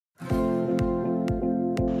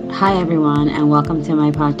Hi, everyone, and welcome to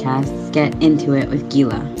my podcast, Get Into It with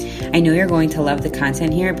Gila. I know you're going to love the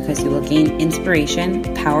content here because you will gain inspiration,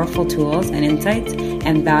 powerful tools and insights,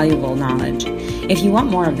 and valuable knowledge. If you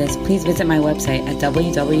want more of this, please visit my website at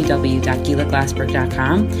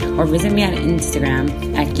www.gilaglassberg.com or visit me on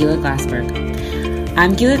Instagram at Gila Glassberg.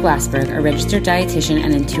 I'm Gila Glassberg, a registered dietitian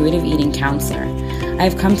and intuitive eating counselor. I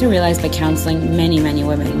have come to realize by counseling many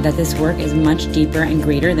women that this work is much deeper and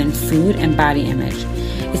greater than food and body image.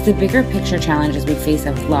 It's the bigger picture challenges we face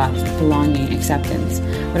of love, belonging, acceptance,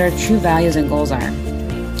 what our true values and goals are,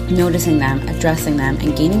 noticing them, addressing them,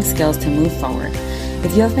 and gaining skills to move forward.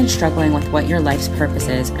 If you have been struggling with what your life's purpose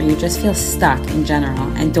is, or you just feel stuck in general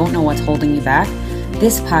and don't know what's holding you back,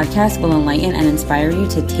 this podcast will enlighten and inspire you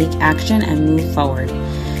to take action and move forward.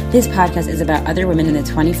 This podcast is about other women in the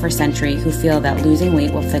 21st century who feel that losing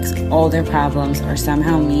weight will fix all their problems or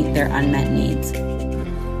somehow meet their unmet needs.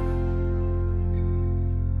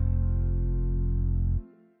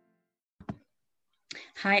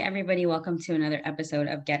 Hi, everybody. Welcome to another episode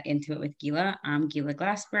of Get Into It with Gila. I'm Gila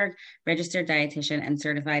Glassberg, registered dietitian and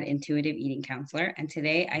certified intuitive eating counselor. And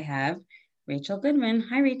today I have Rachel Goodman.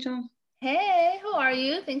 Hi, Rachel. Hey, how are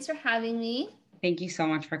you? Thanks for having me. Thank you so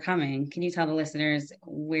much for coming. Can you tell the listeners,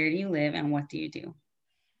 where do you live and what do you do?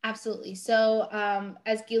 Absolutely. So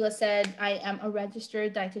as Gila said, I am a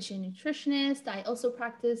registered dietitian nutritionist. I also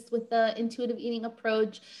practice with the intuitive eating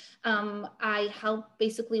approach. I help,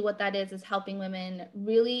 basically what that is helping women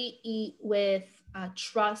really eat with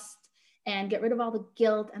trust and get rid of all the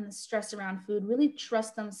guilt and the stress around food, really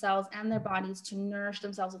trust themselves and their bodies to nourish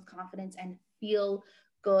themselves with confidence and feel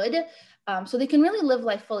good. So they can really live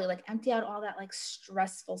life fully, like empty out all that like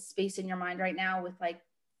stressful space in your mind right now with like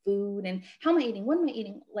food and how am I eating? What am I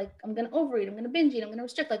eating? Like, I'm going to overeat, I'm going to binge eat, I'm going to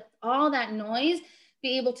restrict, like all that noise,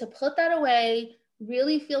 be able to put that away,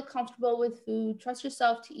 really feel comfortable with food, trust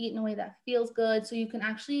yourself to eat in a way that feels good. So you can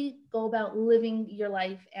actually go about living your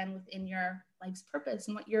life and within your life's purpose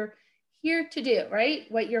and what you're here to do, right?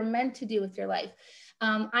 What you're meant to do with your life.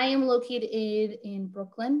 I am located in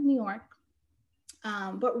Brooklyn, New York.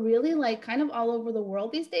 But really like kind of all over the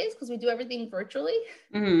world these days because we do everything virtually.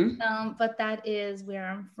 But that is where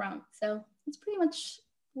I'm from. So it's pretty much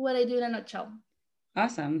what I do in a nutshell.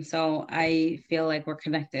 Awesome. So I feel like we're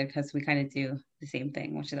connected because we kind of do the same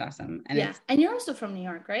thing, which is awesome. And yeah. And you're also from New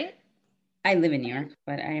York, right? I live in New York,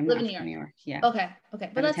 but I am not from New York. Yeah. Okay.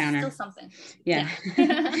 But that's still something. Yeah.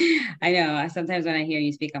 I know. Sometimes when I hear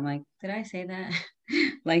you speak, I'm like, did I say that?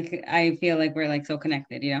 Like, I feel like we're like so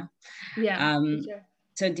connected, you know? Yeah. Sure.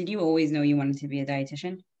 So did you always know you wanted to be a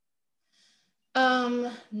dietitian?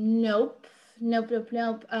 Nope.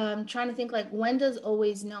 Trying to think like, when does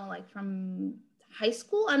always know, like from high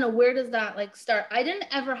school? I don't know, where does that like start? I didn't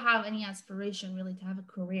ever have any aspiration really to have a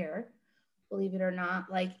career, believe it or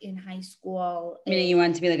not, like in high school. Meaning you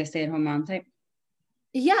wanted to be like a stay-at-home mom type?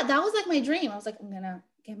 Yeah, that was like my dream. I was like, I'm gonna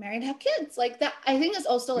get married and have kids. Like that, I think it's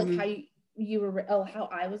also like how you were, how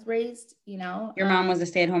I was raised, you know. Your mom was a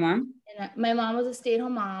stay-at-home mom? And my mom was a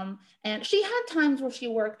stay-at-home mom, and she had times where she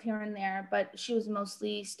worked here and there, but she was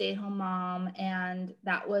mostly stay-at-home mom. And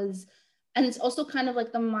it's also kind of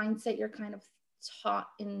like the mindset you're kind of taught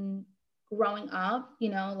in growing up, you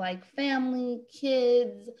know, like family,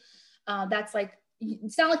 kids. That's like,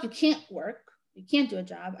 it's not like you can't work. You can't do a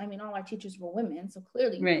job. I mean, all our teachers were women, so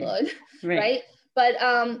clearly you could, right? But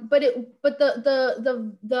the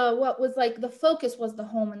what was like the focus was the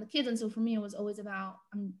home and the kids, and so for me it was always about,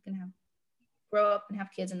 I'm gonna grow up and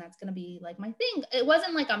have kids, and that's gonna be like my thing. It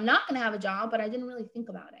wasn't like I'm not gonna have a job, but I didn't really think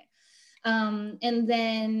about it. And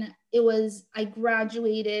then I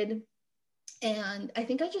graduated, and I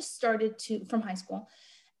think I just started from high school.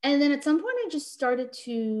 And then at some point I just started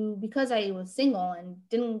to, because I was single and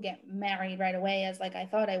didn't get married right away as like I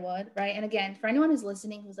thought I would, right? And again, for anyone who's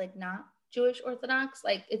listening who's like not Jewish Orthodox,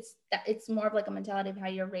 like it's more of like a mentality of how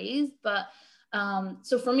you're raised. But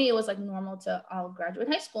so for me, it was like normal I'll graduate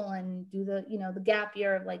high school and do the, you know, the gap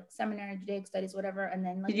year of like seminary, Judaic studies, whatever. And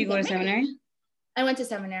then like, did you go to seminary? I went to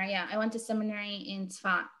seminary. Yeah. I went to seminary in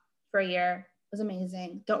Tzfat for a year. Was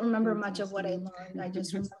amazing. Don't remember much of what I learned. I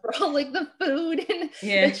just remember all like the food and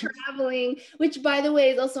the traveling, which by the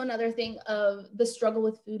way is also another thing of the struggle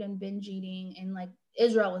with food and binge eating. And like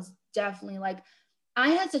Israel was definitely like,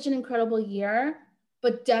 I had such an incredible year,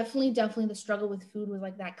 but definitely the struggle with food was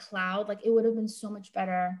like that cloud. Like it would have been so much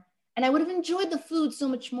better. And I would have enjoyed the food so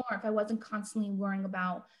much more if I wasn't constantly worrying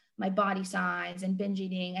about my body size and binge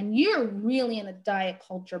eating. And you're really in a diet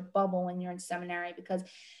culture bubble when you're in seminary, because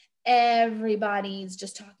everybody's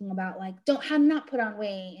just talking about like, don't have not put on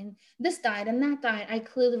weight and this diet and that diet. I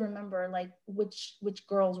clearly remember like which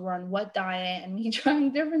girls were on what diet and me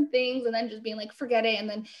trying different things and then just being like, forget it. And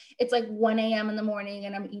then it's like 1 a.m. in the morning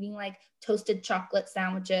and I'm eating like toasted chocolate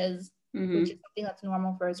sandwiches, which is something that's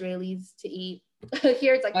normal for Israelis to eat.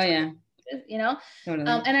 Here it's like, you know? Totally.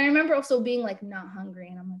 And I remember also being like not hungry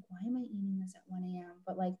and I'm like, why am I eating this at 1 a.m.?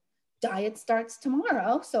 But like, diet starts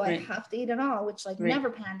tomorrow, so I have to eat it all, which like never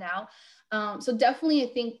panned out. So definitely I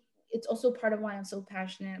think it's also part of why I'm so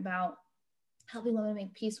passionate about helping women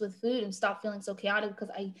make peace with food and stop feeling so chaotic, because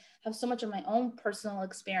I have so much of my own personal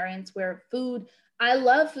experience where I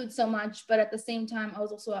love food so much, but at the same time I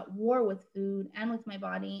was also at war with food and with my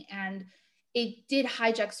body, and it did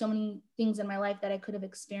hijack so many things in my life that I could have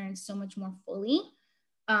experienced so much more fully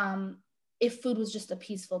if food was just a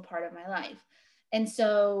peaceful part of my life. And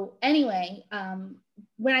so anyway,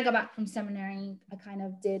 when I got back from seminary, I kind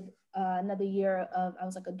of did another year I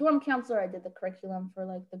was like a dorm counselor. I did the curriculum for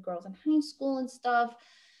like the girls in high school and stuff.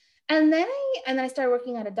 And then I started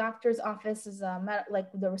working at a doctor's office as like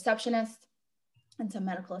the receptionist and some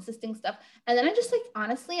medical assisting stuff. And then I just like,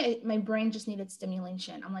 honestly, my brain just needed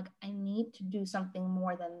stimulation. I'm like, I need to do something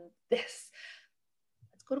more than this.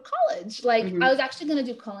 Go to college. Like I was actually going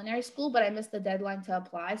to do culinary school, but I missed the deadline to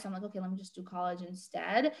apply. So I'm like, okay, let me just do college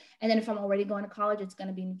instead. And then if I'm already going to college, it's going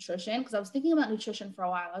to be nutrition. Because I was thinking about nutrition for a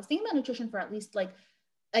while. I was thinking about nutrition for at least like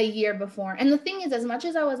a year before. And the thing is, as much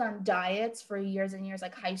as I was on diets for years and years,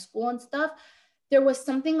 like high school and stuff, there was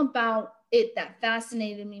something about it that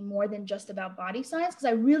fascinated me more than just about body size, because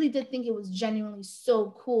I really did think it was genuinely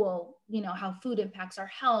so cool, you know, how food impacts our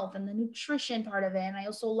health and the nutrition part of it. And I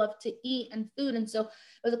also love to eat and food. And so it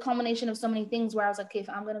was a culmination of so many things where I was like, okay, if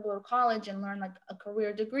I'm going to go to college and learn like a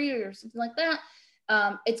career degree or something like that,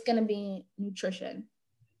 it's going to be nutrition.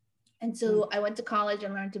 And so I went to college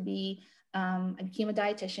and learned to be, I became a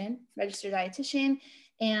dietitian, registered dietitian.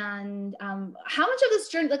 And how much of this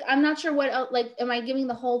journey, like, I'm not sure what else, like, am I giving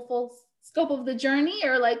the whole full scope of the journey,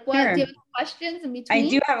 or like what? Sure. Do you have questions in between? I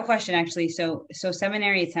do have a question actually. So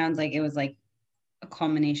seminary, it sounds like it was like a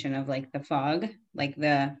culmination of like the fog, like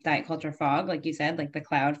the diet culture fog, like you said, like the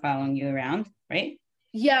cloud following you around, right?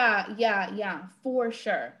 Yeah, for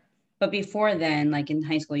sure. But before then, like in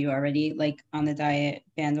high school, you were already like on the diet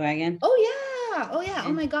bandwagon? Oh yeah.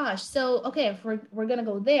 Oh my gosh. So, okay, if we're going to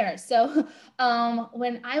go there. So,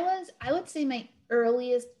 when I would say my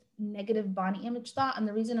earliest negative body image thought, and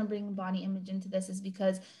the reason I'm bringing body image into this is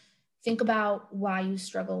because think about why you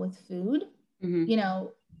struggle with food. You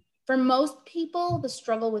know, for most people, the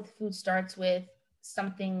struggle with food starts with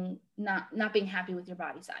something not being happy with your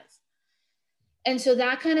body size. And so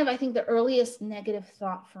that kind of, I think the earliest negative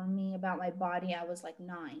thought for me about my body, I was like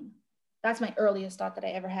 9. That's my earliest thought that I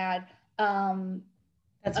ever had.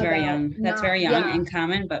 That's very young. That's very young and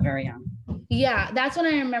common, but very young. Yeah. That's when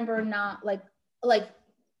I remember not like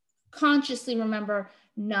consciously remember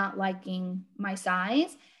not liking my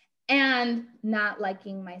size and not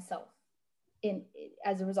liking myself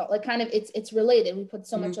as a result. Like kind of it's related. We put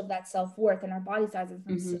so much of that self-worth in our body sizes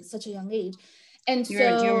from such a young age. And do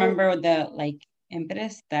you remember the like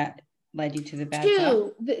impetus that led you to the bad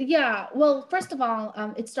thought? Yeah. Well, first of all,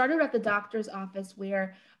 it started at the doctor's office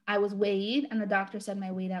where I was weighed and the doctor said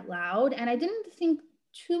my weight out loud. And I didn't think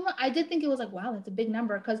too much. I did think it was like, wow, that's a big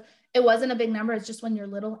number, because it wasn't a big number. It's just when you're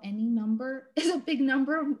little, any number is a big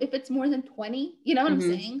number if it's more than 20, you know what I'm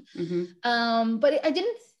saying? But I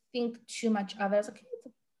didn't think too much of it. I was like,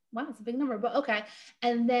 wow, it's a big number, but okay.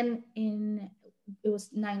 And then it was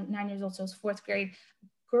 9 years old, so it was 4th grade.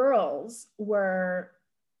 Girls were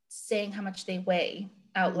saying how much they weigh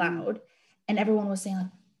out loud, and everyone was saying like,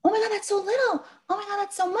 oh my God, that's so little. Oh my God,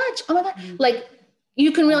 that's so much. Oh my God. Like,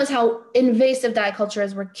 you can realize how invasive diet culture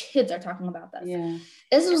is where kids are talking about this. Yeah.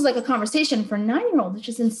 This was like a conversation for a 9-year-old, which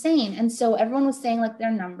is insane. And so everyone was saying like their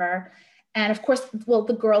number. And of course, well,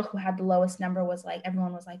 the girl who had the lowest number was like,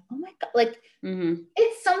 everyone was like, oh my God, like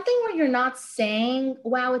it's something where you're not saying,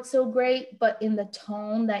 wow, it's so great, but in the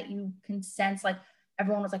tone that you can sense, like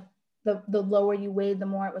everyone was like, the lower you weighed, the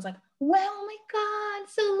more it was like, wow, oh my God,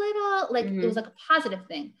 so little. Like it was like a positive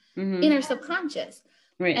thing in our subconscious.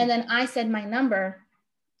 Right. And then I said my number,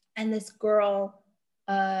 and this girl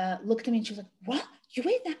looked at me and she was like, what? You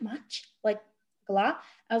weigh that much? Like a lot?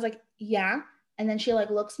 I was like, yeah. And then she like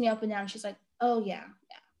looks me up and down. And she's like, oh yeah,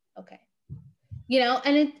 okay. You know,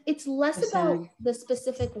 and it's less about the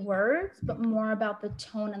specific words, but more about the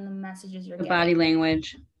tone and the messages you're getting. Body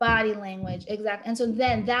language. Body language, exactly. And so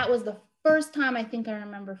then that was the first time I think I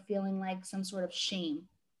remember feeling like some sort of shame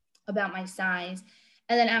about my size.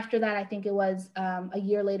 And then after that, I think it was a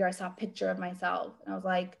year later, I saw a picture of myself and I was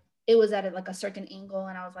like, it was at like a certain angle.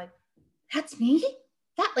 And I was like, that's me?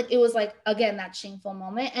 That like, it was like, again, that shameful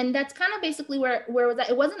moment. And that's kind of basically where it was at.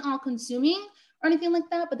 It wasn't all consuming or anything like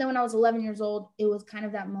that. But then when I was 11 years old, it was kind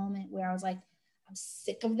of that moment where I was like, I'm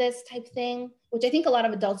sick of this type thing, which I think a lot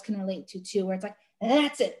of adults can relate to too, where it's like,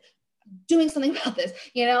 that's it, I'm doing something about this,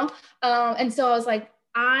 you know? And so I was like,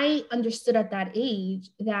 I understood at that age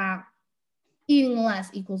that eating less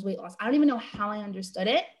equals weight loss. I don't even know how I understood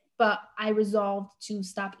it, but I resolved to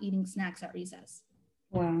stop eating snacks at recess.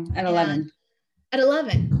 Wow. At 11. At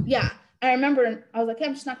 11. Yeah. I remember I was like, hey,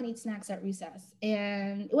 I'm just not going to eat snacks at recess.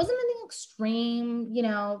 And it wasn't anything extreme, you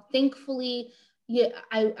know, thankfully, yeah,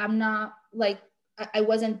 I'm not like, I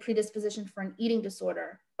wasn't predispositioned for an eating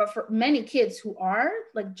disorder, but for many kids who are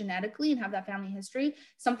like genetically and have that family history,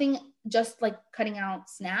 something just like cutting out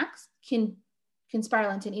snacks can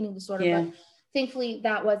spiral into an eating disorder. Yeah. But thankfully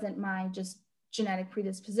that wasn't my just genetic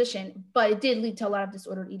predisposition, but it did lead to a lot of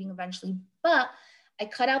disordered eating eventually. But I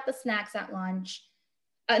cut out the snacks at lunch,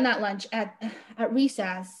 at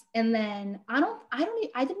recess. And then I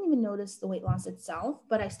didn't even notice the weight loss itself,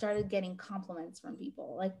 but I started getting compliments from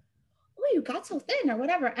people like, oh, you got so thin or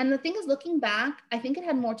whatever. And the thing is, looking back, I think it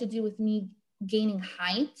had more to do with me gaining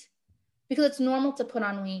height, because it's normal to put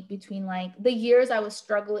on weight between like the years I was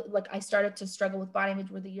struggling, like I started to struggle with body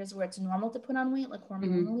image were the years where it's normal to put on weight, like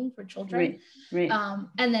hormonally for children. Right.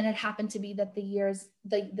 And then it happened to be that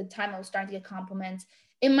the time I was starting to get compliments,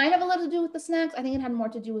 it might have a little to do with the snacks. I think it had more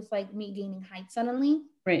to do with like me gaining height suddenly.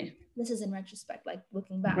 Right. This is in retrospect, like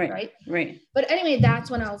looking back, right? But anyway,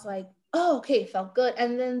 that's when I was like, oh, okay, it felt good.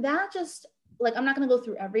 And then that just like, I'm not going to go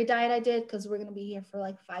through every diet I did, because we're going to be here for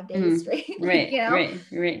like 5 days straight. Right. You know?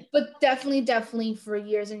 Right. But definitely for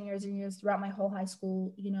years and years and years throughout my whole high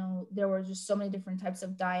school, you know, there were just so many different types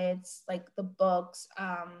of diets, like the books.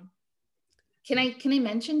 Can I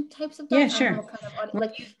mention types of diets? Yeah, sure.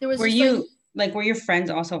 Like there was. Were your friends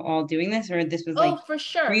also all doing this, or this was like? Oh, for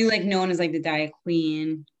sure. Were you like known as like the diet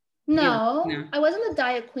queen? No, I wasn't the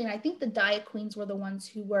diet queen. I think the diet queens were the ones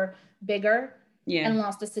who were bigger and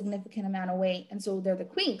lost a significant amount of weight. And so they're the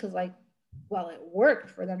queen because like, well, it worked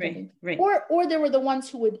for them. Right. Or there were the ones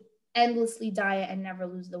who would endlessly diet and never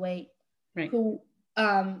lose the weight. Right. Who,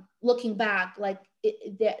 looking back, like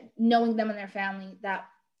knowing them and their family, that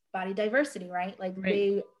body diversity, right? Like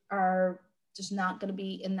they are just not going to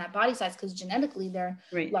be in that body size because genetically they're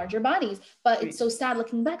larger bodies. But it's so sad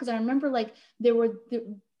looking back, because I remember like there were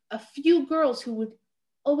a few girls who would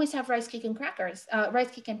always have rice cake and carrot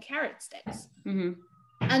sticks.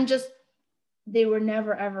 And just, they were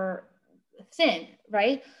never ever thin,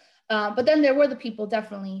 right? But then there were the people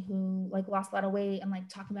definitely who like lost a lot of weight and like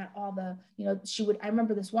talking about all the, you know, I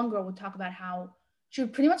remember this one girl would talk about how she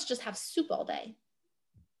would pretty much just have soup all day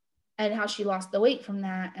and how she lost the weight from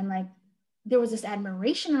that. And like, there was this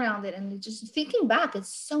admiration around it. And just thinking back,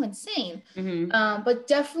 it's so insane. But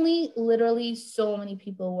definitely, literally so many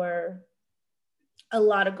people a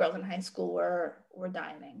lot of girls in high school were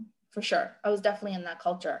dieting, for sure. I was definitely in that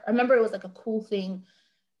culture. I remember it was like a cool thing.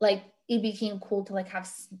 Like it became cool to like have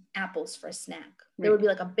apples for a snack. There would be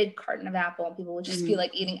like a big carton of apple and people would just be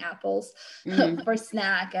like eating apples for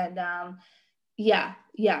snack. And yeah,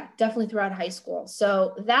 definitely throughout high school.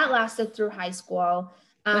 So that lasted through high school.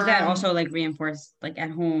 Was that also like reinforced like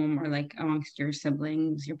at home or like amongst your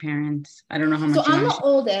siblings, your parents? I don't know how much. So I'm the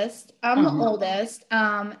oldest.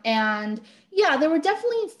 And yeah, there were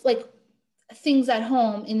definitely like things at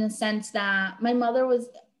home in the sense that my mother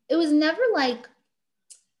it was never like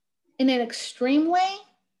in an extreme way,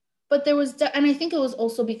 but there was, and I think it was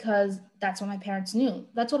also because that's what my parents knew.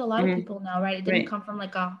 That's what a lot of people know, right? It didn't come from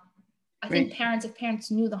like I think if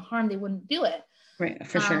parents knew the harm, they wouldn't do it. Right,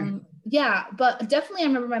 for sure. Yeah, but definitely I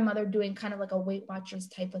remember my mother doing kind of like a Weight Watchers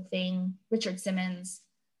type of thing. Richard Simmons.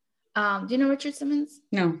 Do you know Richard Simmons?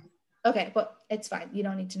 No. Okay, but it's fine. You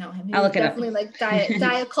don't need to know him. I'll look it up. Definitely like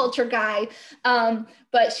diet culture guy.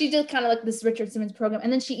 But she did kind of like this Richard Simmons program.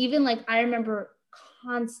 And then she even like, I remember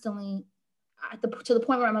constantly to the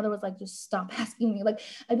point where my mother was like, just stop asking me. Like,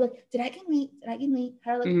 I'd be like, did I gain weight?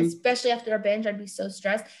 How, like, especially after a binge, I'd be so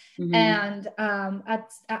stressed. And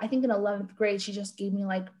I think in 11th grade, she just gave me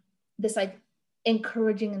like this like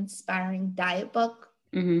encouraging, inspiring diet book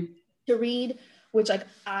to read, which like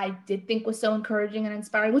I did think was so encouraging and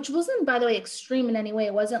inspiring, which wasn't, by the way, extreme in any way.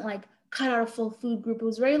 It wasn't like cut out a full food group. It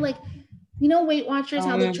was very like, you know, Weight Watchers,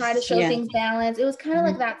 how they try to show things balanced. It was kind of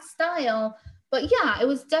like that style. But yeah, it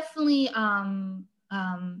was definitely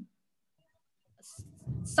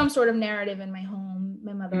some sort of narrative in my home.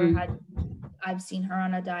 My mother I've seen her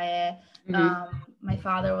on a diet. My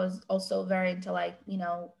father was also very into like, you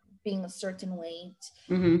know, being a certain weight.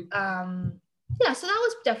 Yeah, so that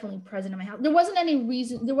was definitely present in my house. There wasn't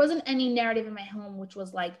any narrative in my home which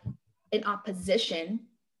was like in opposition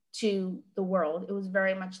to the world. It was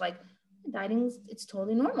very much like dieting, it's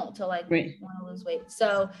totally normal to like Right. want to lose weight.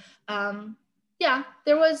 So yeah,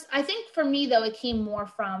 there was, I think for me though, it came more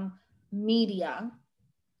from media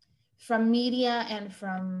and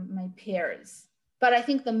from my peers. But I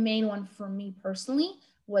think the main one for me personally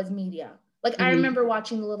was media. Like I remember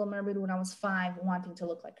watching The Little Mermaid when I was 5, wanting to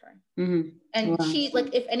look like her. And she,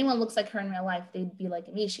 like, if anyone looks like her in real life, they'd be like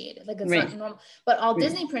emaciated. Like it's not normal. But all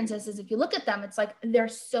Disney princesses, if you look at them, it's like they're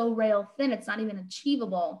so rail thin, it's not even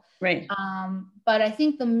achievable. Right. But I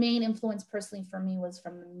think the main influence personally for me was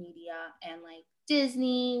from the media and like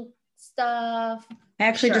Disney stuff. I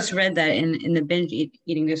actually just read that in the binge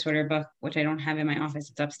eating disorder book, which I don't have in my office.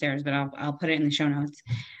 It's upstairs, but I'll put it in the show notes.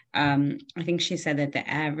 I think she said that the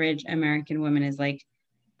average American woman is like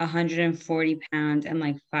 140 pounds and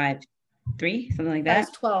like 5'3", something like that.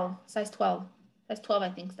 Size 12, I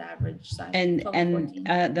think is the average size. And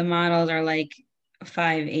the models are like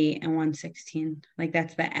 5'8" and 116. Like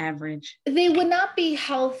that's the average. They would not be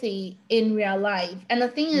healthy in real life. And the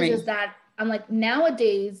thing is that I'm like,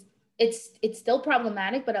 nowadays it's still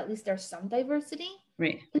problematic, but at least there's some diversity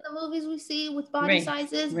in the movies we see with body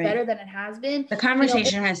sizes, better than it has been. The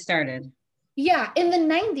conversation has started. Yeah. In the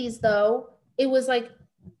 90s though, it was like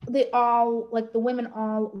the women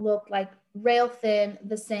all looked like rail thin,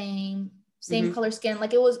 the same color skin.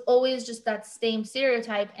 Like it was always just that same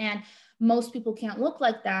stereotype, and most people can't look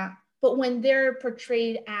like that. But when they're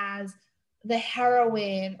portrayed as the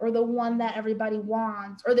heroine or the one that everybody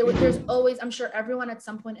wants, or there's always, I'm sure everyone at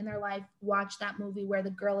some point in their life watched that movie where the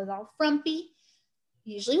girl is all frumpy,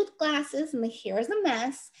 usually with glasses, and the hair is a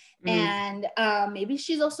mess, and maybe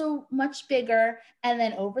she's also much bigger, and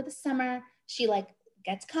then over the summer she like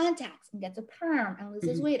gets contacts and gets a perm and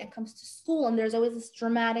loses weight and comes to school, and there's always this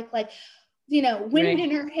dramatic like, you know, wind in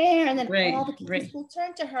her hair, and then all the kids in school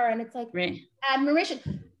turn to her, and it's like admiration.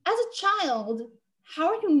 As a child, how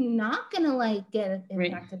are you not gonna like get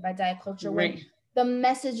impacted by diet culture when the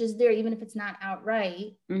message is there, even if it's not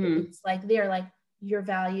outright? It's like they're like, your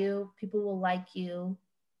value, people will like you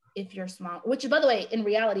if you're small, which by the way, in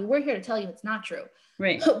reality, we're here to tell you it's not true.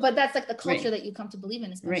 But that's like the culture that you come to believe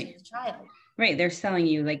in, especially as a child. They're selling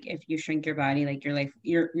you like, if you shrink your body, like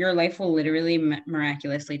your life will literally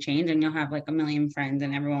miraculously change, and you'll have like a million friends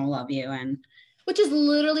and everyone will love you. And which is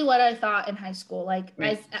literally what I thought in high school. Like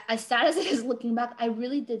as sad as it is looking back, I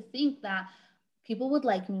really did think that people would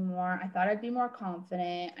like me more. I thought I'd be more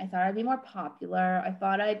confident. I thought I'd be more popular. I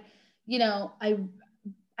thought I'd, you know, I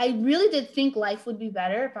really did think life would be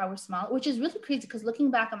better if I were small, which is really crazy because looking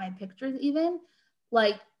back at my pictures, even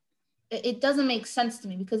like it doesn't make sense to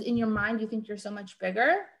me, because in your mind you think you're so much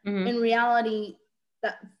bigger. In reality,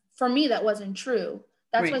 that for me that wasn't true.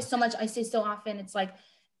 That's why so much I say so often, it's like,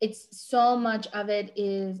 it's so much of it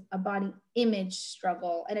is a body image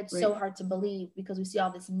struggle, and it's so hard to believe because we see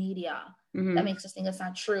all this media that makes us think it's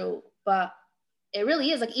not true, but it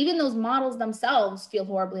really is. Like even those models themselves feel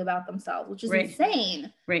horribly about themselves, which is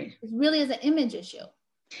insane. It really is an image issue.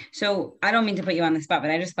 So I don't mean to put you on the spot,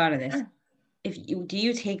 but I just thought of this. Do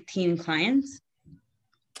you take teen clients?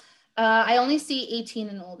 I only see 18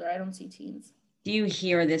 and older. I don't see teens. Do you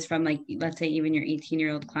hear this from like, let's say even your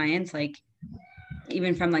 18-year-old clients, like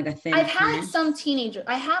even from like a thin I've client? had some teenagers.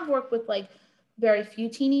 I have worked with like very few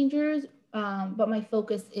teenagers, but my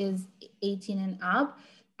focus is 18 and up.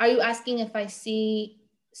 Are you asking if I see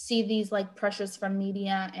these like pressures from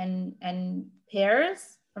media and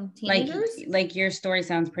peers from teenagers? Like your story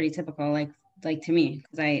sounds pretty typical, like to me,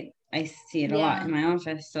 because I see it a lot in my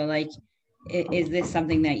office. So like, is this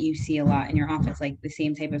something that you see a lot in your office? Like the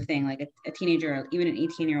same type of thing, like a teenager, or even an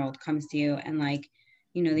 18-year-old comes to you and like,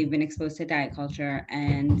 you know, they've been exposed to diet culture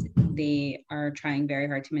and they are trying very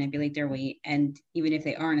hard to manipulate their weight. And even if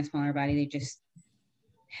they are in a smaller body, they just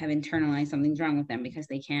have internalized something's wrong with them because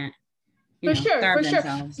they can't, starve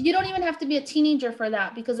themselves. You don't even have to be a teenager for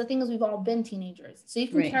that, because the thing is we've all been teenagers. So you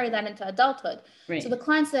can carry that into adulthood. So the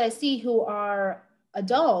clients that I see who are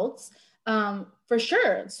adults, for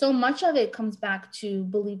sure, so much of it comes back to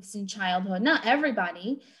beliefs in childhood. Not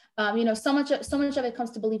everybody. So much of it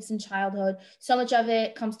comes to beliefs in childhood. So much of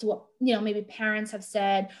it comes to what, maybe parents have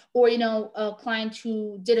said, or, a client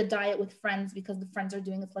who did a diet with friends because the friends are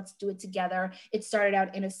doing it. Let's do it together. It started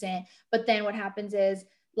out innocent, but then what happens is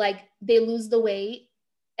like they lose the weight,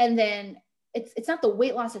 and then it's not the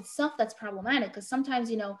weight loss itself that's problematic. Because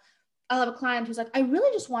sometimes, I'll have a client who's like, I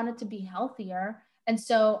really just wanted to be healthier. And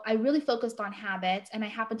so I really focused on habits and I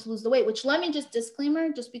happened to lose the weight, which, let me just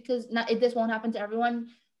disclaimer, just because this won't happen to everyone.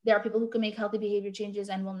 There are people who can make healthy behavior changes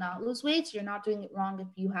and will not lose weight. So you're not doing it wrong if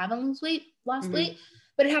you haven't lost weight.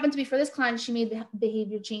 But it happened to be for this client, she made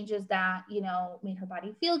behavior changes that, you know, made her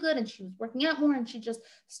body feel good, and she was working out more, and she just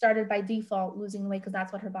started by default losing weight because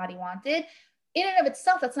that's what her body wanted. In and of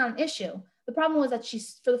itself, that's not an issue. The problem was that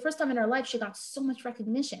for the first time in her life, she got so much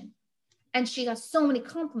recognition and she got so many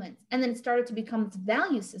compliments. And then it started to become this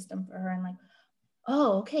value system for her. And like,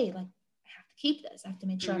 oh, okay, like I have to keep this. I have to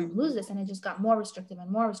make sure I don't lose this. And it just got more restrictive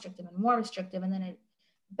and more restrictive and more restrictive. And then it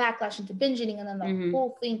backlash into binge eating. And then the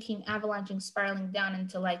whole thing came avalanching, spiraling down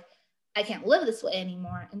into like, I can't live this way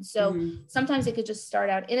anymore. And so sometimes it could just start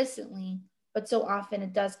out innocently, but so often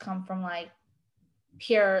it does come from like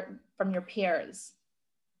from your peers,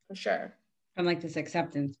 for sure. From like this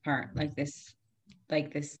acceptance part, like this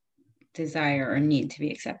desire or need to be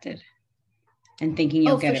accepted, and thinking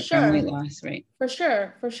you'll get it from weight loss, right? For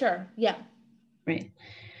sure. Yeah. Right.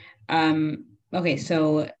 Okay.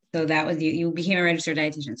 So that was you became a registered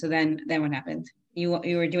dietitian. So then what happened? You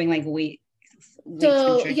were doing like weight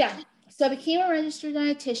centric. Yeah. So I became a registered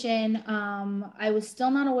dietitian. I was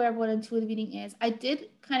still not aware of what intuitive eating is. I did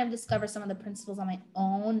kind of discover some of the principles on my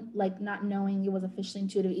own, like not knowing it was officially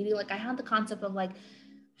intuitive eating. Like I had the concept of like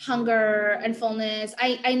hunger and fullness.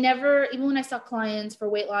 I never, even when I saw clients for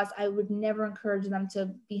weight loss, I would never encourage them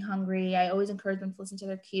to be hungry. I always encourage them to listen to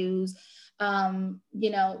their cues. You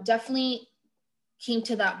know, definitely came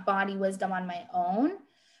to that body wisdom on my own,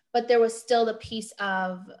 but there was still the piece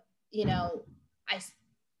of, you know, I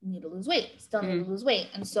need to lose weight, still need to lose weight.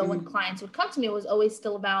 And so when clients would come to me, it was always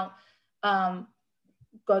still about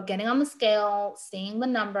getting on the scale, seeing the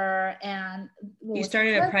number. And you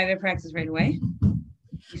started a private practice right away?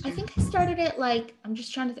 I think I started it like, I'm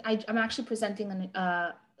just trying to, I'm actually presenting like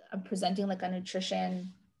a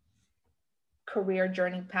nutrition career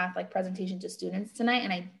journey path, like presentation to students tonight.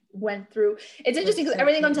 And I went through, it's interesting because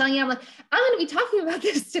everything I'm telling you, I'm like, I'm going to be talking about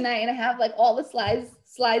this tonight. And I have like all the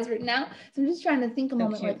slides written out. So I'm just trying to think a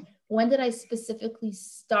moment, like when did I specifically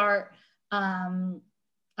start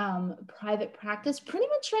private practice? Pretty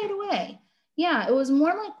much right away. Yeah. It was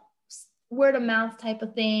more like word of mouth type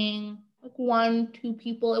of thing, like 1-2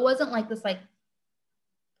 people. It wasn't like this like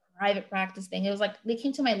private practice thing. It was like they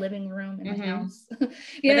came to my living room in my house.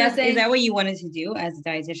 You know what I'm saying? Is that what you wanted to do as a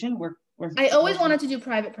dietitian? I always wanted to do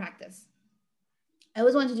private practice.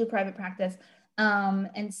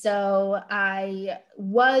 And so I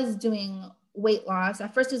was doing weight loss.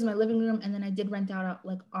 At first it was in my living room, and then I did rent out a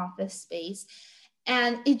like office space,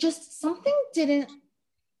 and it just, something didn't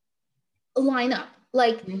line up.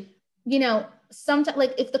 Like, you know, sometimes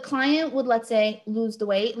like if the client would, let's say, lose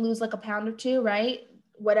like a pound or 2, right?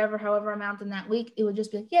 However amount in that week, it would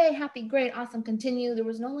just be like, yay, happy, great, awesome, continue. There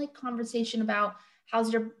was no like conversation about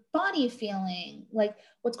how's your body feeling? Like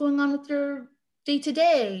what's going on with your day to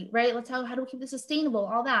day, right? How do we keep this sustainable?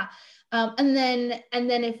 All that. And then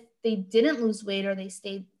if they didn't lose weight, or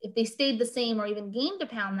if they stayed the same or even gained a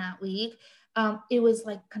pound that week, it was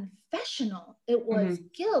like confessional. It was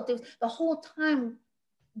guilt. It was the whole time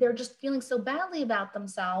they're just feeling so badly about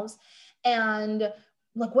themselves. And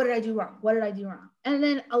like, what did I do wrong? And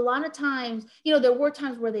then a lot of times, you know, there were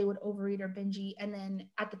times where they would overeat or binge eat. And then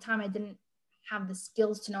at the time I didn't have the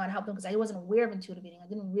skills to know how to help them because I wasn't aware of intuitive eating. I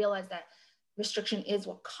didn't realize that restriction is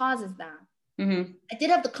what causes that. I did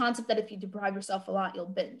have the concept that if you deprive yourself a lot, you'll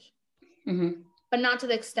binge, but not to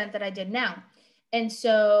the extent that I did now. And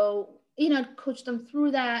so, you know, coach them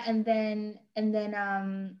through that. And then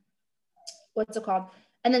what's it called?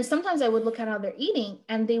 And then sometimes I would look at how they're eating,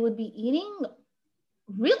 and they would be eating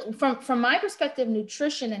really from my perspective,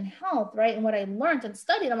 nutrition and health, right? And what I learned and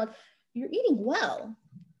studied, I'm like, you're eating well.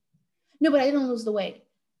 No, but I didn't lose the weight.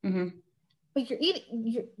 But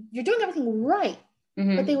you're doing everything right.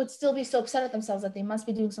 But they would still be so upset at themselves that they must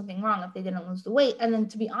be doing something wrong if they didn't lose the weight. And then,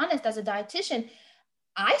 to be honest, as a dietitian,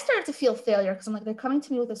 I started to feel failure because I'm like, they're coming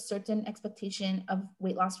to me with a certain expectation of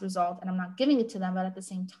weight loss result, and I'm not giving it to them. But at the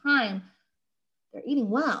same time, they're eating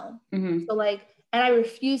well. So like, and I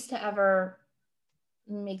refuse to ever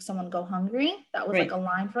make someone go hungry. That was like a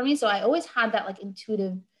line for me. So I always had that like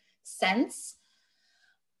intuitive sense,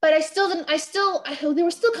 but they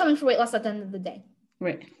were still coming for weight loss at the end of the day.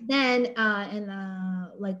 Then,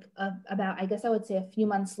 about, I guess I would say a few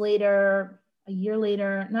months later, a year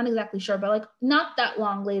later, not exactly sure, but like not that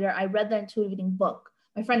long later, I read the intuitive eating book.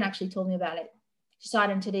 My friend actually told me about it. She saw it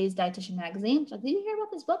in Today's Dietitian magazine. She's like, did you hear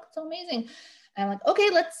about this book? It's so amazing. And I'm like, okay,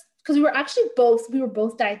 because we were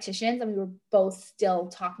both dietitians, and we were both still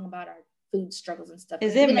talking about our food struggles and stuff.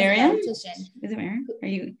 Is it Miriam? Are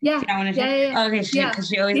you? Yeah. Yeah. Oh, okay. Because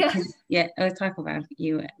she always, I always talk about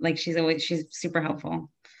you. Like she's super helpful.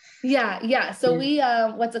 Yeah. So Yeah.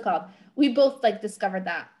 we, what's it called? We both like discovered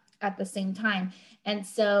that at the same time. And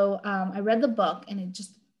so I read the book and it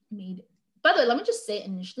just made, by the way, let me just say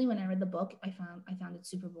initially when I read the book, I found it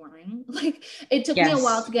super boring. Like it took me a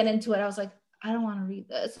while Yes. to get into it. I was like, I don't want to read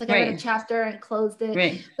this. Like I read a Right. chapter and closed it.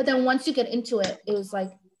 Right. But then once you get into it, it was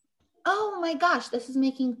like, oh my gosh, this is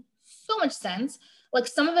making so much sense. Like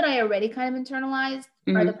some of it I already kind of internalized,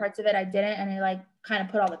 or the parts of it I didn't, and I like kind of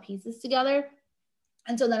put all the pieces together.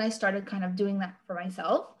 And so then I started kind of doing that for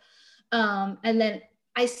myself. And then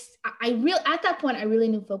at that point, I really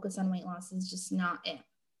knew focus on weight loss is just not it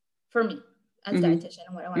for me as a dietitian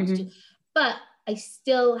and what I wanted to do. But I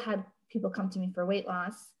still had people come to me for weight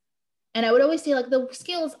loss. And I would always say like the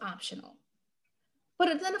scale is optional.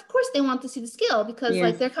 But then of course they want to see the scale because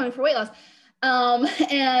like they're coming for weight loss.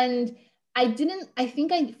 And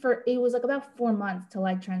it was like about 4 months till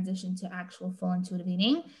I transitioned to actual full intuitive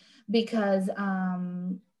eating because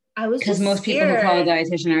I was Because just most people who call a scared.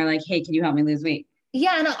 dietitian are like, hey, can you help me lose weight?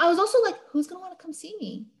 Yeah, and I was also like, who's gonna want to come see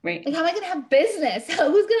me? Right. Like, how am I gonna have business?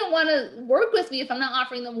 Who's gonna want to work with me if I'm not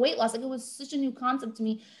offering them weight loss? Like, it was such a new concept to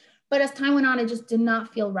me. But as time went on, it just did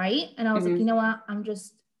not feel right. And I was like, you know what?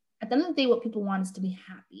 At the end of the day, what people want is to be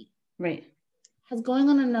happy. Right. Has going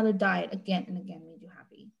on another diet again and again made you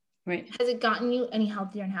happy? Right. Has it gotten you any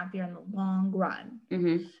healthier and happier in the long run?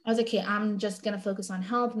 I was like, okay, I'm just gonna focus on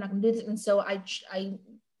health. I'm not gonna do this. And so I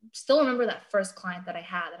still remember that first client that I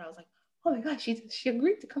had that I was like, oh my gosh, she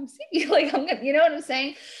agreed to come see me. Like, I'm gonna, you know what I'm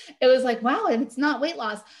saying? It was like, wow, and it's not weight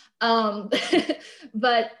loss.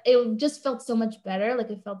 But it just felt so much better.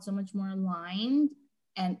 Like it felt so much more aligned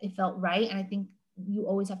and it felt right. And I think you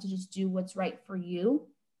always have to just do what's right for you.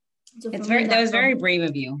 So for me, That was very brave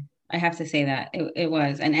of you. I have to say that it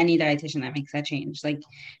was, and any dietitian that makes that change, like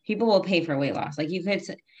people will pay for weight loss. Like you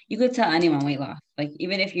could tell anyone weight loss, like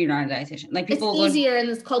even if you're not a dietitian, like it's people easier in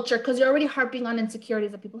this culture because you're already harping on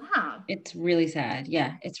insecurities that people have. It's really sad.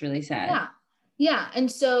 Yeah, it's really sad. Yeah. And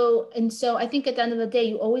so I think at the end of the day,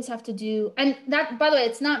 you always have to do, and that, by the way,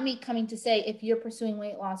 it's not me coming to say if you're pursuing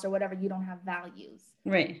weight loss or whatever, you don't have values.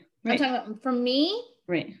 Right. I'm talking about for me,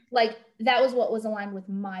 right. Like that was what was aligned with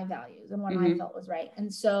my values and what I felt was right.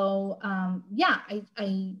 And so,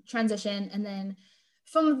 I transitioned. And then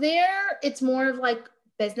from there, it's more of like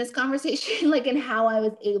business conversation, like in how I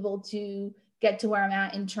was able to get to where I'm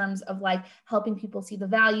at in terms of like helping people see the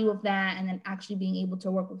value of that. And then actually being able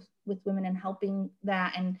to work with women and helping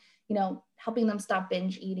that and, you know, helping them stop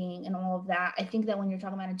binge eating and all of that. I think that when you're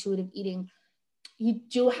talking about intuitive eating, you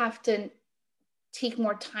do have to take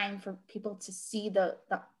more time for people to see the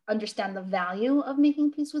understand the value of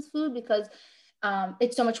making peace with food because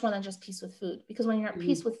it's so much more than just peace with food. Because when you're at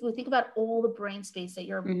peace with food, think about all the brain space that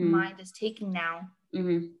your mind is taking now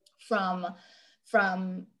from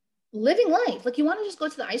living life. Like you want to just go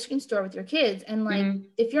to the ice cream store with your kids and like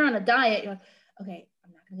if you're on a diet, you're like, okay,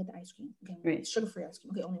 I'm not gonna get the ice cream. Okay, sugar-free ice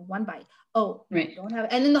cream. Okay, only one bite. Oh, no, don't have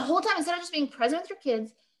it. And then the whole time, instead of just being present with your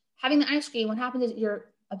kids, having the ice cream, what happens is you're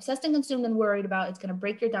obsessed and consumed and worried about it's going to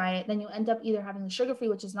break your diet. Then you end up either having the sugar-free,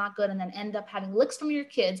 which is not good, and then end up having licks from your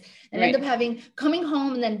kids and end up coming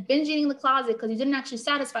home and then binge eating in the closet because you didn't actually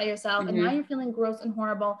satisfy yourself. And now you're feeling gross and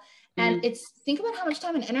horrible. And think about how much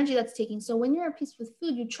time and energy that's taking. So when you're at peace with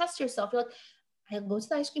food, you trust yourself. You're like, I'll go to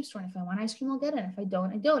the ice cream store, and if I want ice cream, I'll get it. And if I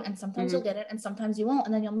don't, I don't. And sometimes you'll get it, and sometimes you won't.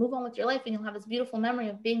 And then you'll move on with your life, and you'll have this beautiful memory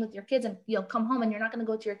of being with your kids, and you'll come home, and you're not going to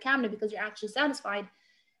go to your cabinet because you're actually satisfied.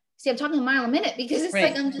 See, I'm talking a mile a minute because it's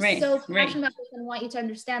like I'm just so passionate about this and want you to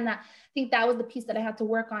understand that. I think that was the piece that I had to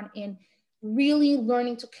work on in really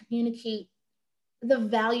learning to communicate the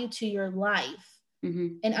value to your life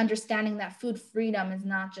and understanding that food freedom is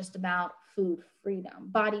not just about food freedom.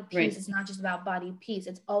 Body peace is not just about body peace.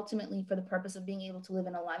 It's ultimately for the purpose of being able to live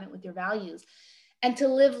in alignment with your values and to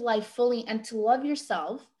live life fully and to love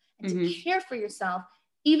yourself and to care for yourself,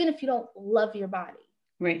 even if you don't love your body.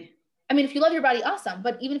 Right. I mean, if you love your body, awesome.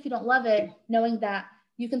 But even if you don't love it, knowing that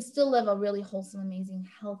you can still live a really wholesome, amazing,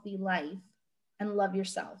 healthy life and love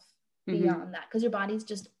yourself beyond that. Because your body's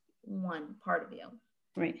just one part of you.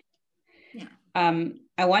 Right. Yeah.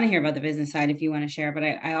 I want to hear about the business side if you want to share, but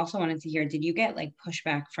I also wanted to hear, did you get like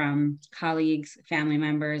pushback from colleagues, family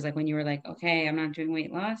members, like when you were like, okay, I'm not doing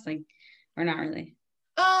weight loss, like, or not really?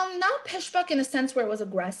 Not pushback in a sense where it was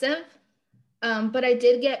aggressive. But I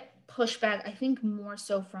did get pushback, I think more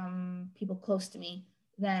so from people close to me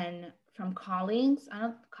than from colleagues. I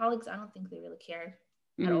don't think they really cared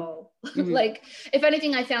at all. Like, if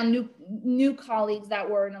anything, I found new colleagues that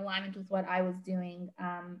were in alignment with what I was doing.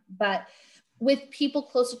 But with people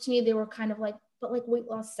closer to me, they were kind of like, but like weight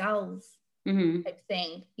loss sells type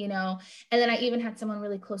thing, you know? And then I even had someone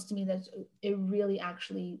really close to me that it really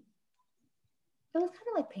actually was kind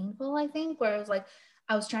of like painful, I think, where it was like,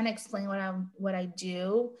 I was trying to explain what I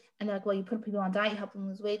do. And they're like, well, you put people on diet, you help them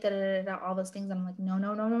lose weight, all those things. And I'm like, no. And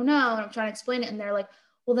I'm trying to explain it. And they're like,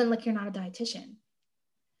 well, then like, you're not a dietitian.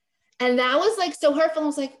 And that was like so hurtful. I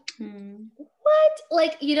was like, what?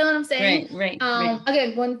 Like, you know what I'm saying? Right.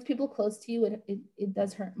 Again, when people close to you, it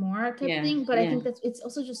does hurt more type thing. But I think it's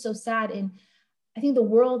also just so sad. And I think the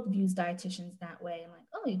world views dietitians that way. And like,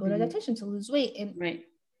 oh, you go to a dietitian to lose weight. And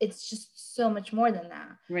it's just so much more than that.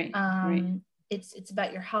 Right. It's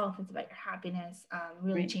about your health. It's about your happiness,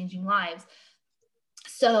 really changing lives.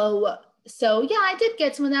 So yeah, I did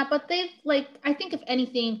get some of that, but I think if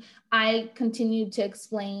anything, I continued to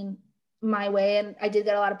explain my way. And I did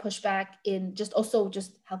get a lot of pushback in just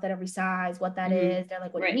health at every size, what that is. They're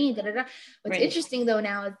like, what do you mean? What's interesting though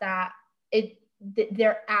now is that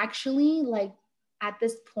they're actually like, at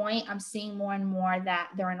this point, I'm seeing more and more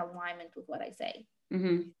that they're in alignment with what I say.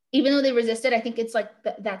 Even though they resisted, I think it's like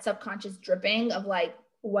that subconscious dripping of like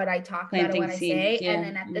what I talk about and what I say. And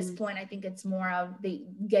then at this point, I think it's more of the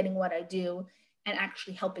getting what I do and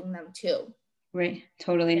actually helping them too. Right.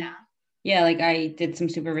 Totally. Yeah. Like I did some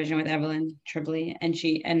supervision with Evelyn Tribbley, and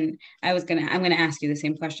I'm going to ask you the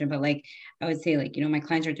same question, but like, I would say like, you know, my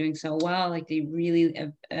clients are doing so well. Like they really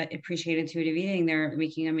appreciate intuitive eating. They're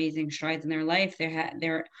making amazing strides in their life.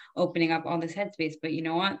 They're opening up all this headspace, but you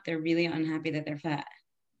know what? They're really unhappy that they're fat.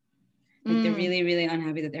 Like they're really, really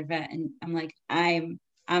unhappy that they're fat. And I'm like, I'm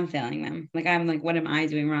failing them. Like, I'm like, what am I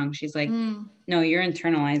doing wrong? She's like, no, you're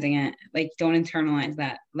internalizing it. Like, don't internalize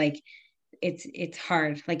that. Like, it's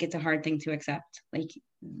hard. Like, it's a hard thing to accept. Like,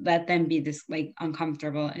 let them be this like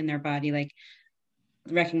uncomfortable in their body. Like,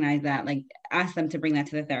 recognize that, like, ask them to bring that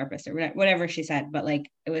to the therapist or whatever she said. But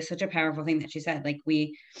like, it was such a powerful thing that she said. Like,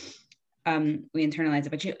 we internalize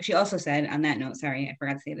it. But she also said on that note, sorry, I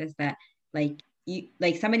forgot to say this, that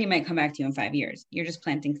like somebody might come back to you in 5 years. You're just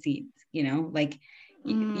planting seeds, you know, like,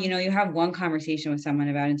 you know, you have one conversation with someone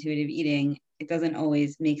about intuitive eating. It doesn't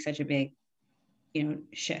always make such a big, you know,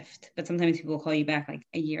 shift, but sometimes people call you back like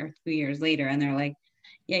a year, 2 years later, and they're like,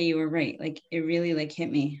 yeah, you were right. Like, it really like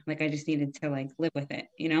hit me. Like, I just needed to like live with it,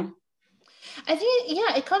 you know? I think,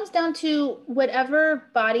 it comes down to whatever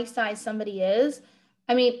body size somebody is.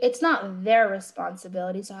 I mean, it's not their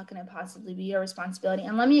responsibility. So how can it possibly be your responsibility?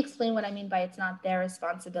 And let me explain what I mean by it's not their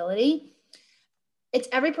responsibility. It's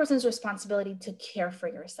every person's responsibility to care for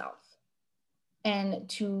yourself and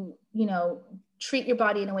to, you know, treat your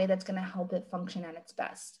body in a way that's going to help it function at its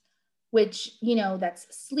best, which, you know, that's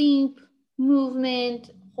sleep, movement,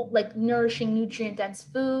 like nourishing, nutrient dense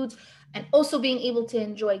foods, and also being able to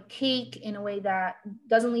enjoy cake in a way that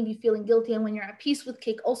doesn't leave you feeling guilty. And when you're at peace with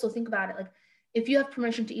cake, also think about it. Like, if you have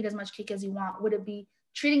permission to eat as much cake as you want, would it be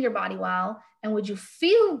treating your body well? And would you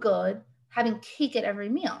feel good having cake at every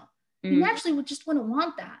meal? You naturally would just wouldn't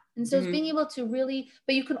want that. And so it's being able to really,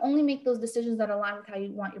 but you can only make those decisions that align with how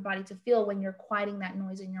you want your body to feel when you're quieting that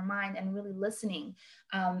noise in your mind and really listening.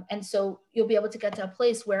 And so you'll be able to get to a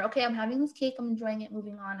place where, okay, I'm having this cake, I'm enjoying it,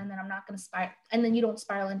 moving on, and then I'm not going to spiral. And then you don't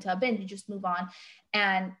spiral into a binge, you just move on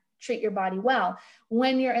and treat your body well.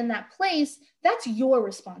 When you're in that place, that's your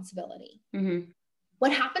responsibility.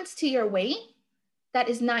 What happens to your weight? That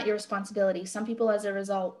is not your responsibility. Some people, as a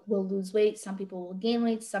result, will lose weight. Some people will gain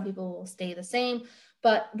weight. Some people will stay the same.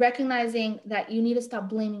 But recognizing that you need to stop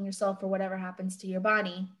blaming yourself for whatever happens to your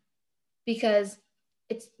body, because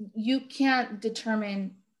you can't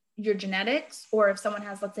determine your genetics, or if someone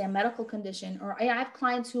has, let's say, a medical condition. Or I have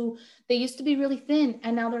clients who, they used to be really thin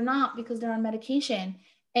and now they're not because they're on medication.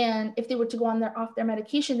 And if they were to go off their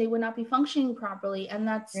medication, they would not be functioning properly. And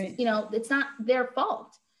that's, you know, it's not their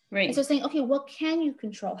fault. Right. And so saying, okay, what can you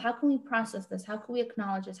control? How can we process this? How can we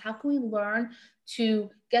acknowledge this? How can we learn to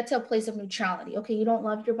get to a place of neutrality? Okay, you don't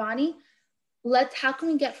love your body. How can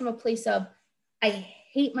we get from a place of, I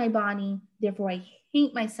hate my body, therefore I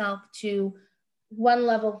hate myself, to one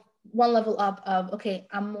level up of, okay,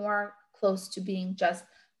 I'm more close to being just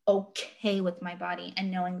okay with my body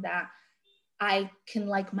and knowing that I can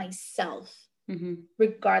like myself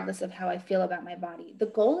regardless of how I feel about my body. The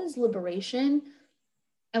goal is liberation.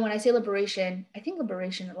 And when I say liberation, I think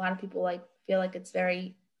liberation, a lot of people like feel like it's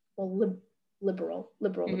very liberal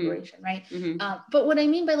liberation, right? But what I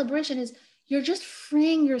mean by liberation is you're just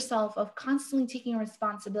freeing yourself of constantly taking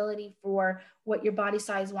responsibility for what your body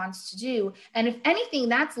size wants to do. And if anything,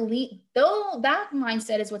 that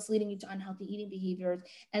mindset is what's leading you to unhealthy eating behaviors.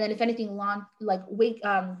 And then if anything,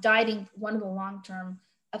 dieting, one of the long-term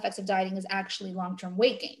effects of dieting is actually long-term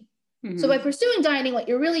weight gain. So by pursuing dieting, what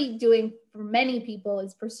you're really doing for many people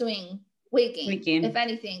is pursuing weight gain. If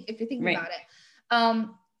anything, if you think about it. And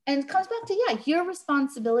it comes back to, your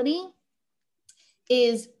responsibility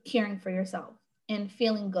is caring for yourself and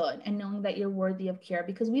feeling good and knowing that you're worthy of care,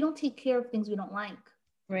 because we don't take care of things we don't like.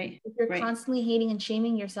 Right. If you're right. constantly hating and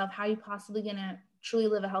shaming yourself, how are you possibly going to truly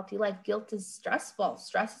live a healthy life? Guilt is stressful.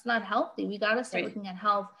 Stress is not healthy. We got to start looking at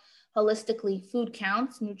health holistically. Food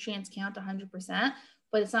counts, nutrients count 100%,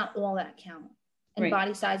 but it's not all that count. And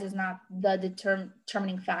body size is not the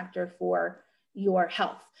determining factor for your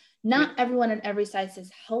health. Not everyone in every size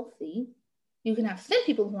is healthy. You can have thin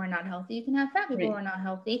people who are not healthy. You can have fat people who are not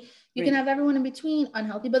healthy. You can have everyone in between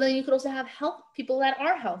unhealthy, but then you could also have health people that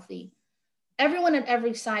are healthy. Everyone at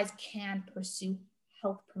every size can pursue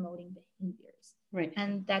health promoting behaviors. Right.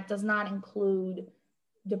 And that does not include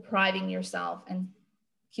depriving yourself and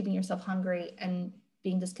keeping yourself hungry and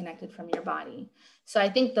being disconnected from your body. So I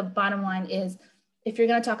think the bottom line is, if you're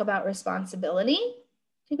going to talk about responsibility,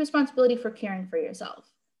 take responsibility for caring for yourself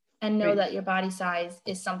and know that your body size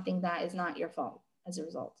is something that is not your fault as a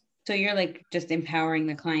result. So you're like just empowering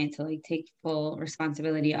the client to like take full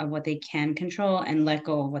responsibility of what they can control and let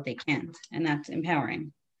go of what they can't. And that's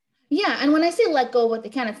empowering. Yeah. And when I say let go of what they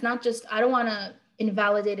can, it's not just, I don't want to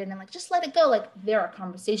invalidate it and like, just let it go. Like, there are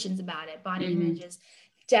conversations about it. Body images.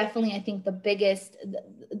 Definitely, I think the biggest,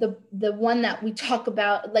 the one that we talk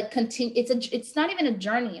about, like, it's not even a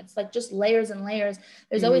journey. It's like just layers and layers.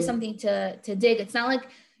 There's always something to dig. It's not like,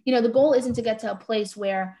 you know, the goal isn't to get to a place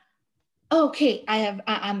where, okay, I have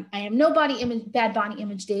no bad body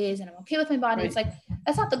image days and I'm okay with my body. It's like,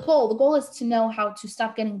 that's not the goal. The goal is to know how to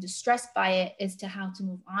stop getting distressed by it, is to how to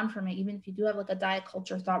move on from it. Even if you do have like a diet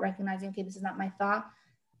culture thought, recognizing, okay, this is not my thought,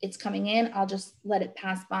 it's coming in, I'll just let it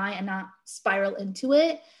pass by and not spiral into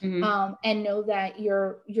it. And know that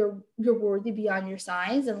you're worthy beyond your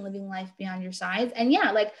size and living life beyond your size. And yeah,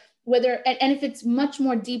 like whether, and if it's much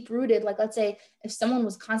more deep rooted, like let's say if someone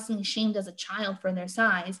was constantly shamed as a child for their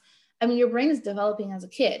size, I mean, your brain is developing as a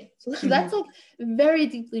kid. So that's like very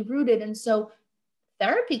deeply rooted. And so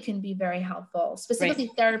therapy can be very helpful, specifically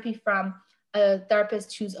therapy from a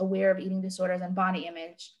therapist who's aware of eating disorders and body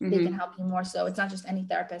image. They can help you more so. It's not just any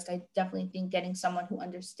therapist. I definitely think getting someone who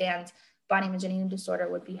understands body image and eating disorder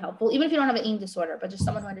would be helpful, even if you don't have an eating disorder, but just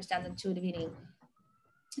someone who understands intuitive eating,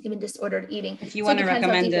 even disordered eating. If you want to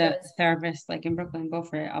recommend a therapist like in Brooklyn, go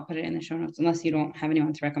for it. I'll put it in the show notes, unless you don't have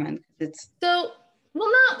anyone to recommend.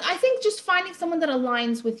 I think just finding someone that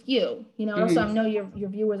aligns with you, you know, also I know your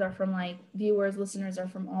viewers are from listeners are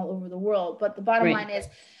from all over the world, but the bottom line is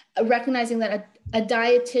recognizing that a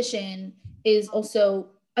dietitian is also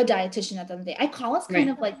a dietitian at the end of the day. I call us kind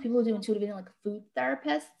of like people who do intuitive eating, like food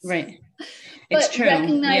therapists. Right. It's true.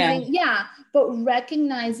 Recognizing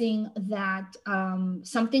that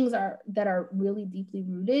some things that are really deeply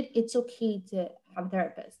rooted, it's okay to have a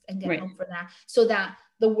therapist and get help for that, so that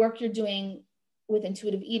the work you're doing with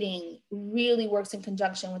intuitive eating really works in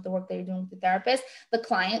conjunction with the work that you're doing with the therapist.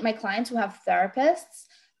 My clients who have therapists,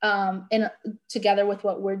 and together with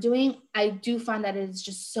what we're doing, I do find that it is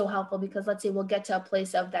just so helpful, because let's say we'll get to a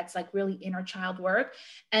place of that's like really inner child work.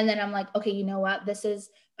 And then I'm like, okay, you know what, this is,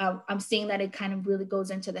 I'm seeing that it kind of really goes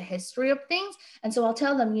into the history of things. And so I'll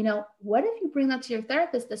tell them, you know, what if you bring that to your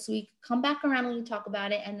therapist this week, come back around when you talk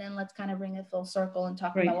about it, and then let's kind of bring it full circle and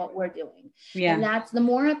talk about what we're doing. And that's, the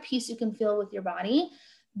more at peace you can feel with your body,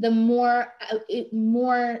 the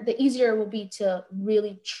the easier it will be to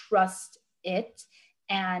really trust it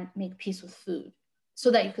and make peace with food, so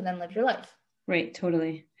that you can then live your life. Right.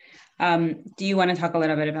 Totally. Do you want to talk a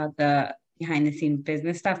little bit about the behind the scenes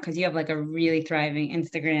business stuff? Because you have like a really thriving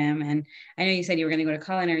Instagram, and I know you said you were going to go to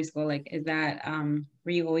culinary school. Like, is that,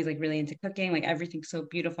 were you always like really into cooking? Like, everything's so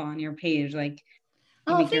beautiful on your page. Like,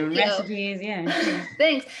 you make your own recipes. Yeah.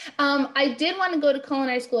 Thanks. I did want to go to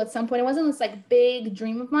culinary school at some point. It wasn't this like big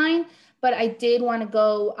dream of mine, but I did want to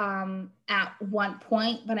go at one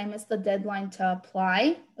point, but I missed the deadline to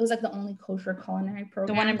apply. It was like the only kosher culinary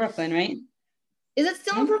program. The one in Brooklyn, right? Is it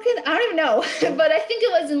still in Brooklyn? I don't even know, but I think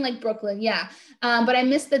it was in like Brooklyn. Yeah. But I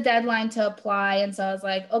missed the deadline to apply. And so I was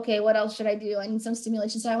like, okay, what else should I do? I need some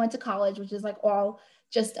stimulation. So I went to college, which is like all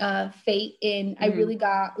just fate in. I really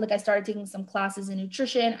got, like, I started taking some classes in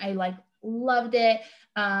nutrition. I like loved it,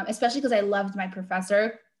 especially because I loved my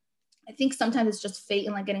professor. I think sometimes it's just fate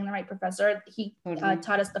in like getting the right professor. He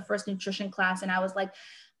taught us the first nutrition class, and I was like,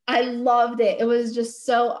 I loved it. It was just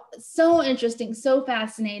so interesting, so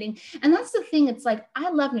fascinating. And that's the thing. It's like, I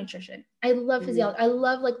love nutrition. I love physiology. I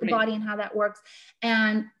love like the body and how that works.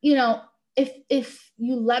 And, you know, if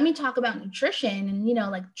you let me talk about nutrition and, you know,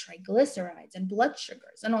 like triglycerides and blood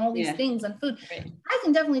sugars and all these things on food, I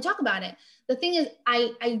can definitely talk about it. The thing is,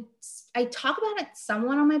 I talk about it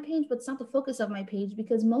somewhat on my page, but it's not the focus of my page,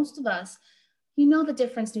 because most of us, you know, the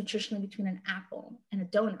difference nutritionally between an apple and a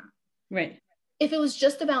donut. Right. if it was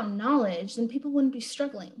just about knowledge, then people wouldn't be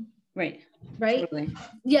struggling. Right. Right. Totally.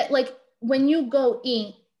 Yeah. Like when you go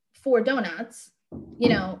eat 4 donuts, you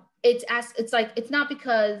know, it's like, it's not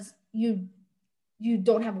because you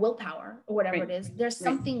don't have willpower or whatever Right. it is. There's Right.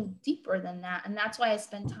 something deeper than that. And that's why I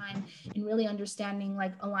spend time in really understanding,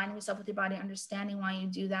 like aligning yourself with your body, understanding why you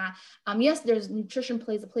do that. Yes, there's nutrition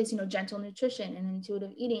plays a place, you know, gentle nutrition and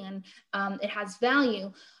intuitive eating, and it has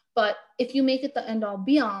value. But if you make it the end all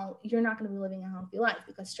be all, you're not going to be living a healthy life,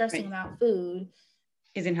 because stressing about food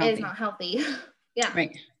isn't healthy. is not healthy. Yeah.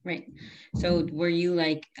 Right. Right. So were you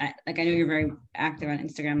like I know you're very active on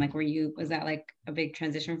Instagram. Like, was that like a big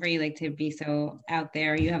transition for you? Like to be so out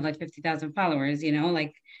there, you have like 50,000 followers, you know,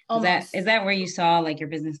 like, is that where you saw like your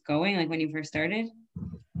business going? Like when you first started?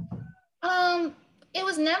 It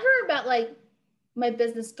was never about like my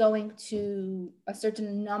business going to a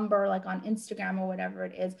certain number, like on Instagram or whatever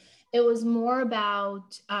it is. It was more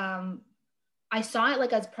about, I saw it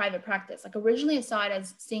like as private practice. Like originally I saw it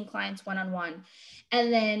as seeing clients one-on-one.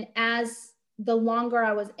 And then as the longer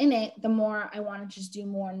I was in it, the more I wanted to just do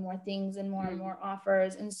more and more things and more and more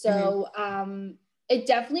offers. And so, it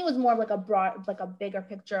definitely was more of like a broad, like a bigger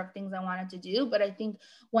picture of things I wanted to do. But I think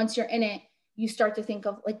once you're in it, you start to think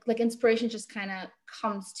of like inspiration just kind of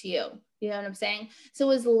comes to you. You know what I'm saying? So it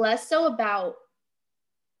was less so about,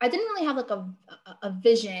 I didn't really have like a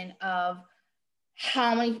vision of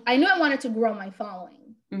how many, I knew I wanted to grow my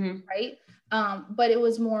following, right? But it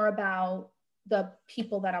was more about the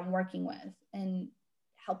people that I'm working with and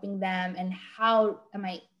helping them, and how am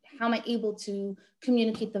I able to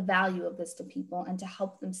communicate the value of this to people and to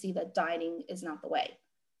help them see that dieting is not the way.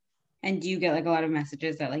 And do you get like a lot of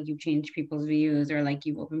messages that like you change people's views or like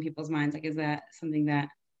you open people's minds? Like, is that something that?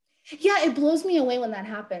 Yeah, it blows me away when that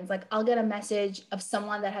happens. Like I'll get a message of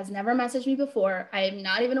someone that has never messaged me before. I am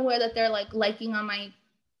not even aware that they're like liking on my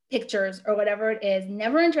pictures or whatever it is,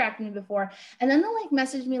 never interacted with me before. And then they'll like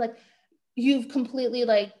message me like, you've completely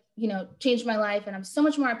like, you know, changed my life and I'm so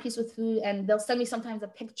much more at peace with food. And they'll send me sometimes a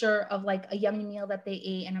picture of like a yummy meal that they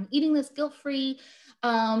ate and I'm eating this guilt-free.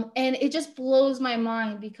 And it just blows my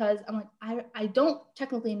mind, because I'm like, I don't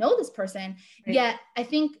technically know this person, yet I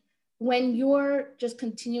think when you're just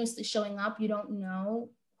continuously showing up, you don't know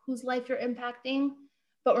whose life you're impacting.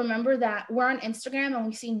 But remember that we're on Instagram and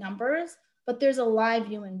we see numbers, but there's a live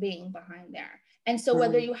human being behind there. And so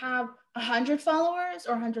whether you have 100 followers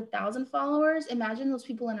or 100,000 followers, imagine those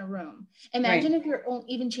people in a room. Imagine if you're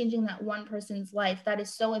even changing that one person's life. That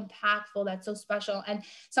is so impactful. That's so special. And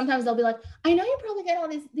sometimes they'll be like, I know you probably get all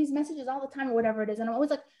these messages all the time or whatever it is. And I'm always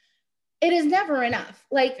like, it is never enough.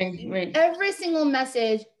 Like every single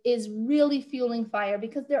message is really fueling fire,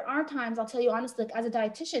 because there are times, I'll tell you honestly, like as a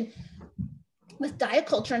dietitian, with diet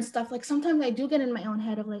culture and stuff, like sometimes I do get in my own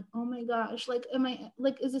head of like, oh my gosh, like,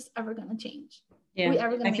 is this ever going to change? Yeah.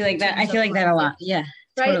 I feel like that a lot. Yeah.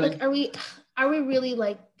 Right. Totally. Like, are we really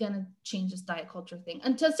like going to change this diet culture thing?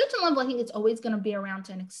 And to a certain level, I think it's always going to be around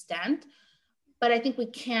to an extent, but I think we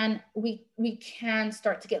can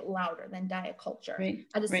start to get louder than diet culture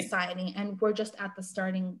as a society. And we're just at the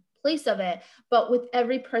starting place of it. But with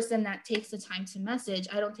every person that takes the time to message,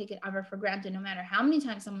 I don't take it ever for granted, no matter how many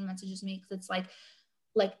times someone messages me, because it's like,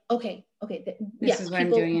 okay, this is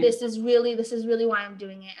really why I'm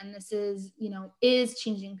doing it. And this is, you know, is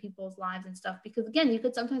changing people's lives and stuff. Because again, you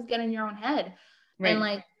could sometimes get in your own head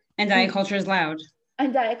and diet culture is loud.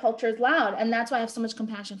 And diet culture is loud. And that's why I have so much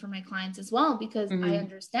compassion for my clients as well, because I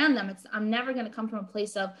understand them. I'm never going to come from a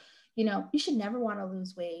place of, you know, you should never want to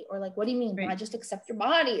lose weight, or like, what do you mean? I just accept your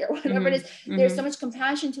body, or whatever it is. There's so much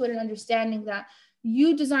compassion to it, and understanding that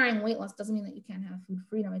you desiring weight loss doesn't mean that you can't have food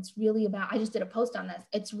freedom. It's really about, I just did a post on this.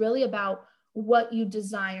 It's really about what you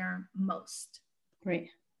desire most. Right.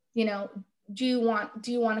 You know, do you want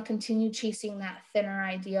to continue chasing that thinner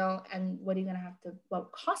ideal? And what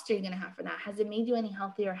cost are you going to have for that? Has it made you any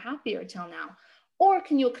healthier or happier till now? Or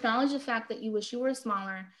can you acknowledge the fact that you wish you were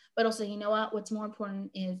smaller, but also, you know what's more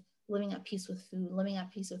important is living at peace with food, living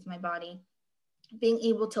at peace with my body, being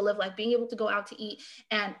able to live life, being able to go out to eat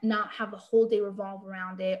and not have the whole day revolve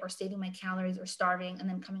around it, or saving my calories, or starving and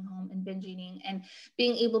then coming home and binge eating, and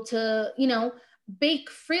being able to, you know, bake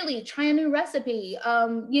freely, try a new recipe,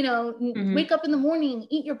 wake up in the morning,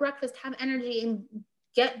 eat your breakfast, have energy, and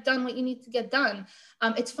get done what you need to get done.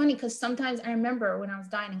 It's funny because sometimes I remember when I was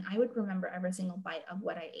dieting, I would remember every single bite of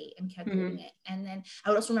what I ate and kept eating it. And then I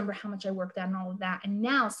would also remember how much I worked out and all of that. And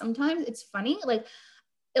now sometimes it's funny, like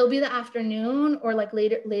it'll be the afternoon or like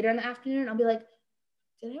later in the afternoon, I'll be like,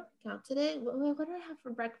 did I work out today? What did I have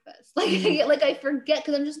for breakfast? Like, like I forget,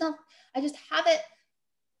 because I just have it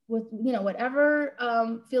with, you know, whatever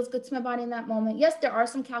feels good to my body in that moment. Yes, there are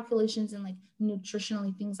some calculations and like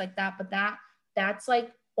nutritionally things like that, but that's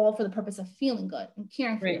like all for the purpose of feeling good and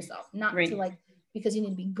caring for yourself, not to like, because you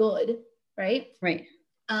need to be good. Right. Right.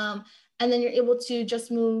 And then you're able to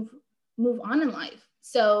just move on in life.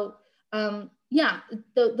 So,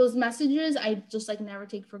 those messages I just like never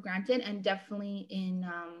take for granted, and definitely in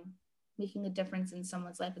making a difference in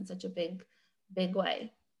someone's life in such a big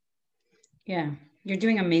way. Yeah, you're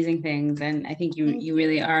doing amazing things. And I think you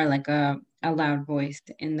really are like a loud voice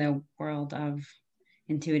in the world of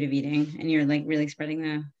intuitive eating, and you're like really spreading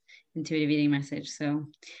the intuitive eating message. So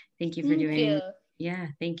thank you for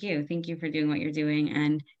thank you for doing what you're doing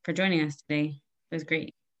and for joining us today. It was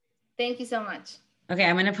great. Thank you so much. Okay,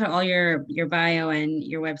 I'm going to put all your bio and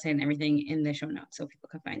your website and everything in the show notes so people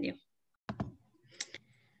can find you.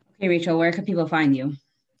 Okay, Rachel, where can people find you?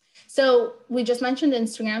 So we just mentioned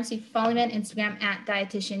Instagram. So you can follow me on Instagram at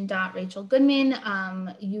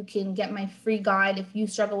dietitian.rachelgoodman. You can get my free guide. If you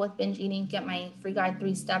struggle with binge eating, get my free guide,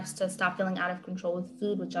 3 steps to stop feeling out of control with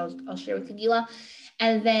food, which I'll share with you, Gila.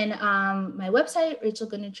 And then my website,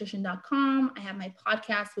 rachelgoodnutrition.com. I have my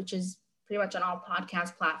podcast, which is pretty much on all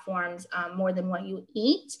podcast platforms, More Than What You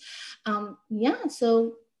Eat.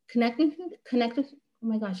 So connect with, oh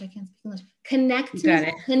my gosh, I can't speak English. Connect with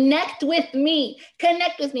me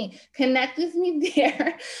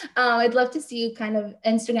there. I'd love to see you. Kind of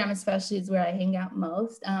Instagram especially is where I hang out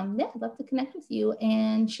most. I'd love to connect with you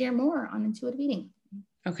and share more on intuitive eating.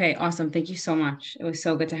 Okay, awesome. Thank you so much. It was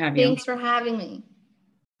so good to have you. Thanks for having me.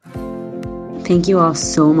 Thank you all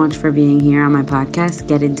so much for being here on my podcast,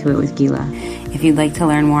 Get Into It with Gila. If you'd like to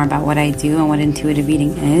learn more about what I do and what intuitive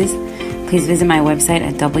eating is, please visit my website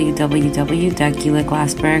at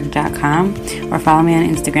www.gilaglassberg.com or follow me on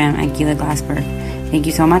Instagram at Gila Glassberg. Thank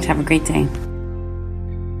you so much. Have a great day.